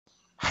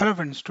Hello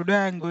friends, today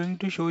I am going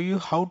to show you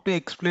how to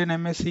explain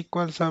MS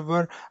SQL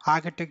Server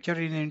architecture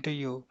in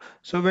interview.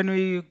 So when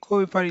we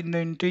go for in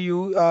the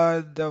interview,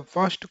 the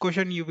first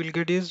question you will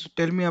get is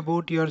tell me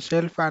about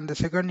yourself, and the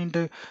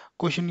second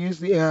question is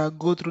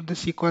go through the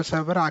SQL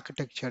Server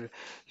architecture.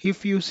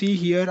 If you see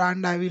here,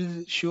 and I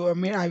will show,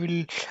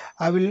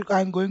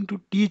 I'm going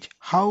to teach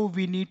how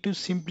we need to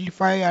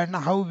simplify and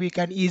how we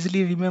can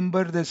easily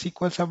remember the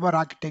SQL Server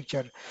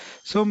architecture.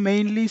 So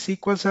mainly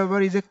SQL Server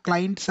is a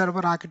client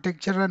server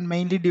architecture and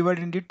mainly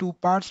divided into two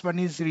parts. One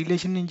is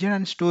relation engine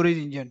and storage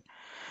engine.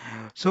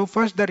 So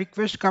first the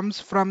request comes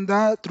from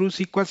the through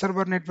SQL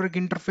Server Network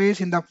Interface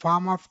in the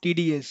form of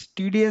TDS.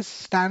 TDS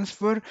stands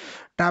for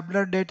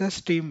Tabular Data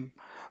Stream.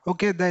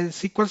 Okay, the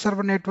SQL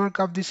Server network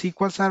of the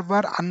SQL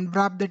Server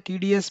unwrap the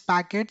TDS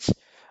packets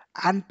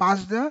and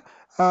pass the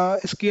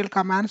SQL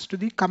commands to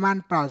the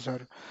command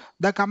parser.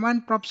 The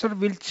command parser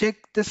will check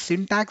the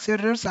syntax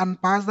errors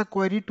and pass the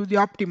query to the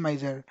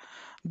optimizer.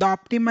 The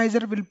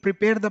optimizer will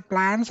prepare the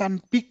plans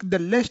and pick the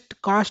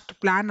least cost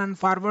plan and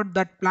forward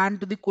that plan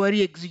to the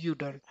query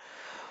executor.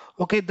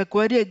 Okay, the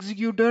query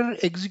executor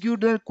execute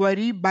the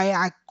query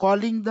by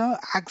calling the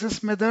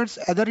access methods,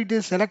 either it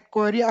is select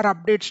query or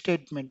update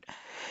statement.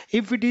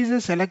 If it is a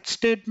select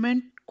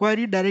statement,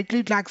 query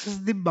directly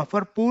accesses the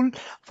buffer pool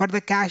for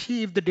the cache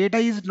if the data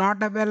is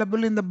not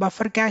available in the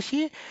buffer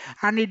cache,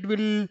 and it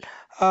will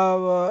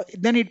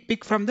then it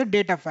pick from the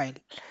data file.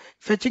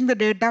 Fetching the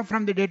data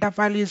from the data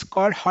file is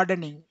called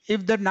hardening.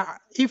 If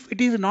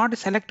it is not a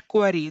select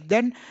query,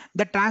 then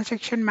the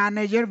transaction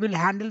manager will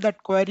handle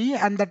that query,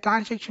 and the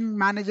transaction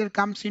manager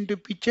comes into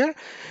picture.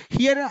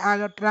 Here,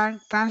 the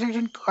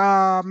transaction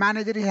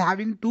manager is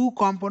having two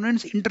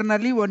components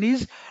internally. One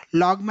is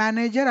log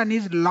manager and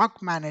is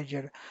lock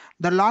manager.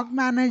 The log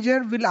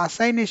manager will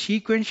assign a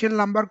sequential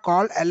number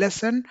called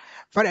LSN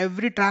for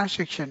every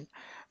transaction.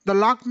 The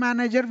lock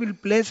manager will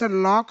place a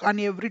lock on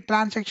every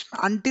transaction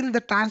until the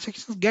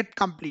transactions get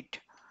complete.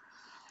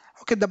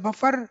 Okay, the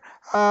buffer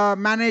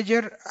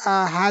manager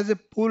has a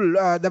pool.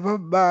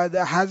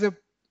 Has a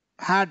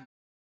had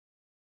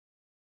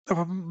the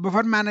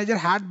buffer manager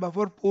had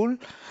buffer pool.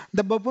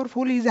 The buffer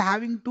pool is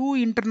having two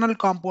internal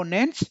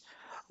components.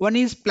 One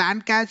is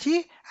plan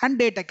cache and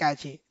data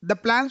cache. The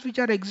plans which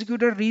are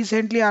executed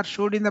recently are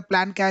showed in the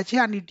plan cache,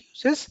 and it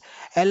uses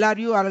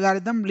LRU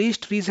algorithm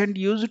least recent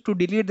used to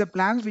delete the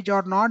plans which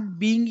are not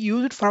being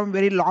used from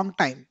very long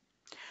time.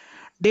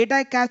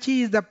 Data cache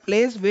is the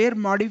place where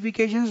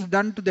modifications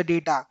done to the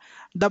data.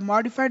 The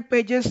modified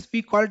pages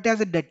we call it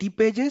as a dirty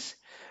pages.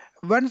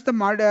 Once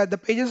the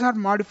pages are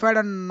modified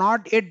and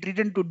not yet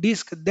written to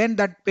disk, then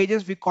that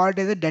pages we call it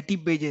as a dirty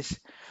pages.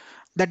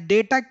 The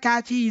data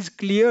cache is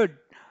cleared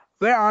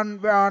when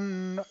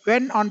on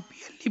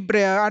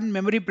on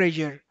memory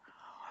pressure.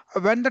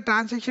 When the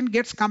transaction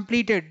gets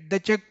completed, the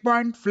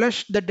checkpoint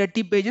flush the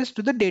dirty pages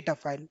to the data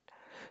file.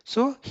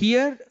 So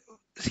here,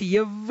 see,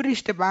 every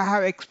step I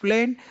have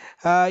explained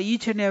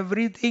each and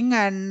everything,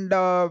 and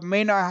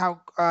main I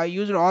have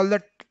used all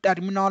the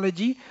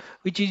terminology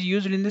which is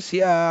used in this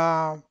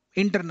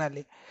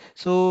internally.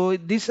 So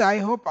this I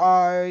hope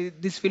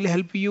this will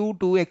help you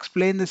to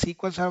explain the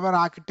SQL Server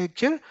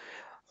architecture.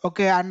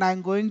 Okay, and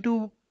I'm going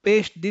to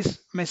paste this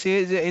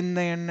message in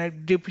the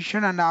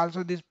description, and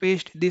also this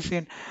paste this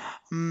in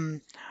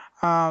um,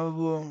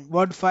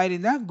 Word file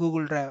in the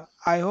Google Drive.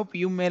 I hope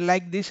you may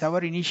like this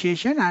our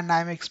initiation, and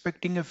I'm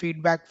expecting a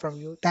feedback from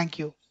you. Thank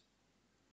you.